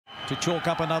to chalk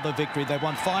up another victory. They've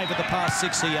won 5 of the past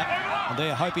 6 here, and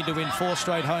they're hoping to win 4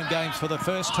 straight home games for the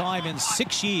first time in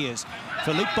 6 years.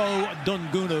 Filippo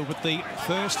Dongunu with the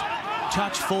first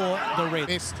touch for the Reds.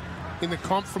 Best in the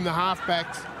comp from the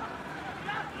halfbacks.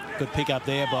 Good pick up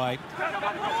there by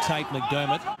Tate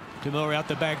McDermott. Tamura out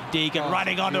the back, Deegan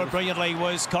running onto it brilliantly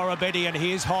was Corabetti, and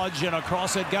here's Hodge, and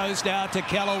across it goes now to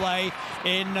Callaway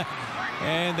in,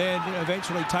 and then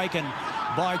eventually taken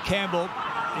by Campbell.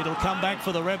 It'll come back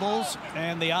for the Rebels,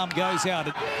 and the arm goes out.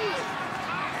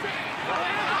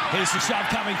 Here's the shove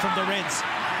coming from the Reds.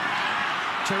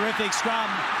 Terrific scrum,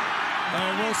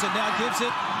 and Wilson now gives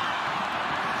it.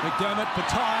 McDermott,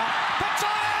 Pataia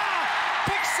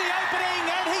picks the opening,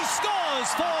 and he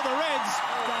scores for the Reds.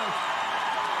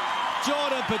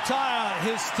 Jordan Pataia,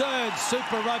 his 3rd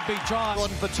Super Rugby try.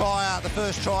 Jordan Pataia, the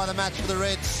first try of the match for the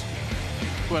Reds.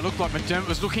 Well, it looked like McDermott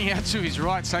was looking out to his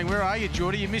right, saying, "Where are you,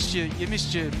 Geordie? You missed your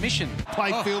mission."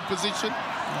 Play field position.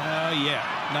 Yeah,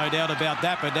 no doubt about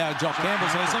that. But now Jock Campbell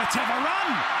says, "Let's have a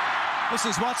run." This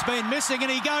is what's been missing,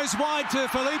 and he goes wide to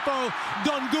Filippo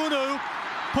Dongunu.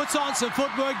 Puts on some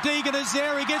footwork. Deegan is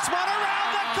there. He gets one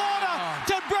around the corner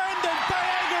to Brendan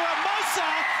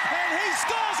Bayanga-Amosa, and he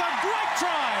scores a great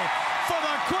try for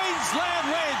the Queensland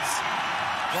Reds.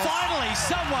 Finally,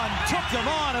 someone took them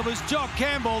on. It was Jock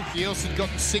Campbell. Nielsen got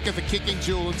sick of the kicking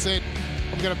duel and said,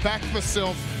 "I'm going to back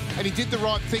myself." And he did the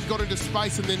right thing, got into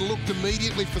space, and then looked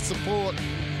immediately for support,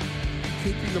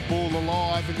 keeping the ball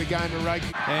alive in the game of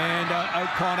rugby. And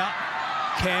O'Connor,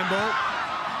 Campbell.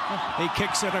 He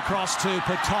kicks it across to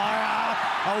Pataia,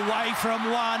 away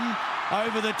from 1,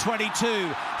 over the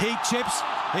 22. He chips,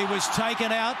 he was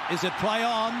taken out. Is it play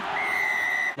on?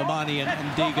 Lamani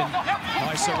and Deegan.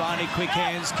 Nice Sarani, quick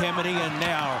hands, Kemedy, and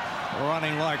now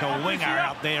running like a winger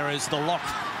out there is the lock.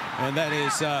 And that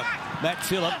is Matt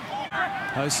Phillip.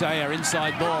 Hosea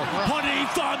inside ball. Honi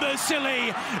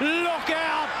Tharbasili, look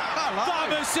out!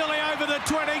 Tharbasili over the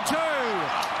 22.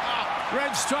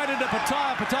 Red straight into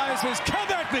Pataia. Pataia says, "Come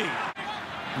at me!"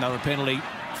 Another penalty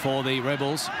for the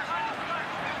Rebels.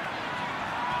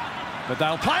 But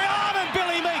they'll play on, and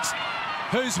Billy Meeks,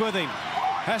 who's with him,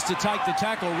 has to take the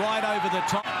tackle right over the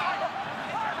top.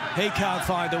 He can't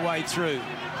find a way through.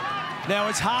 Now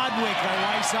it's Hardwick.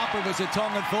 They lace up. It was a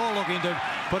Tongan Thor looking to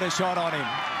put a shot on him.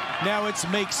 Now it's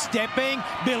Meeks stepping,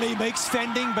 Billy Meeks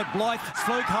fending, but Blythe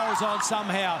fluke holds on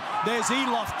somehow. There's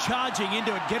Eloff charging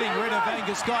into it, getting rid of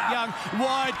Angus Scott Young.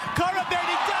 Wide,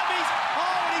 Corabetti dummies.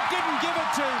 Oh, and he didn't give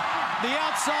it to the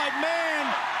outside man.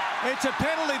 It's a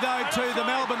penalty, though, to the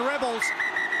Melbourne Rebels.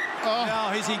 Oh.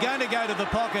 Now, is he going to go to the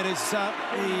pocket? Is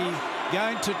he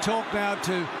going to talk now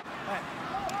to...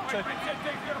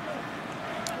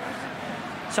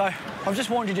 So, I've just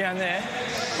warned you down there.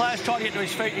 Players tried to get to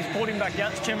his feet. He's pulled him back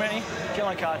down. It's too many.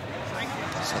 Yellow card.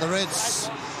 So the Reds,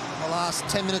 the last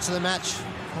 10 minutes of the match,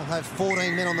 will have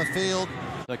 14 men on the field.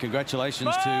 So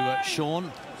congratulations to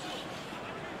Sean.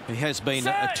 He has been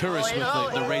a tourist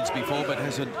with the Reds before, but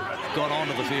hasn't got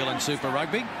onto the field in Super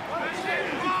Rugby.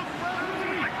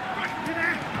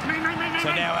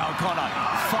 So now O'Connor.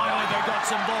 Finally they got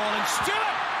some ball, and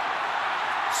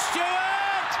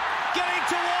Stewart getting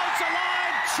towards the line.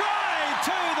 Try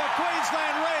to the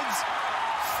Queensland Reds.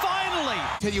 Finally.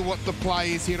 Tell you what the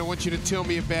play is here, and I want you to tell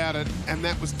me about it. And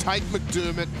that was Tate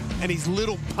McDermott and his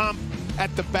little pump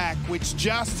at the back, which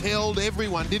just held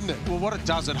everyone, didn't it? Well, what it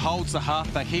does, it holds the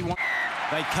halfback. They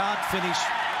can't finish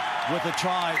with a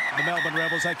try, the Melbourne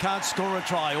Rebels. They can't score a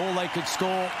try. All they could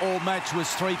score all match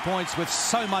was 3 points with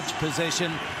so much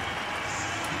possession.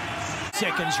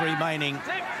 Seconds remaining.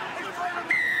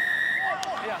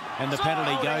 And the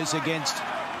penalty goes against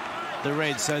the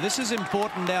Reds. So this is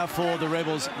important now for the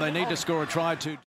Rebels. They need to score a try to...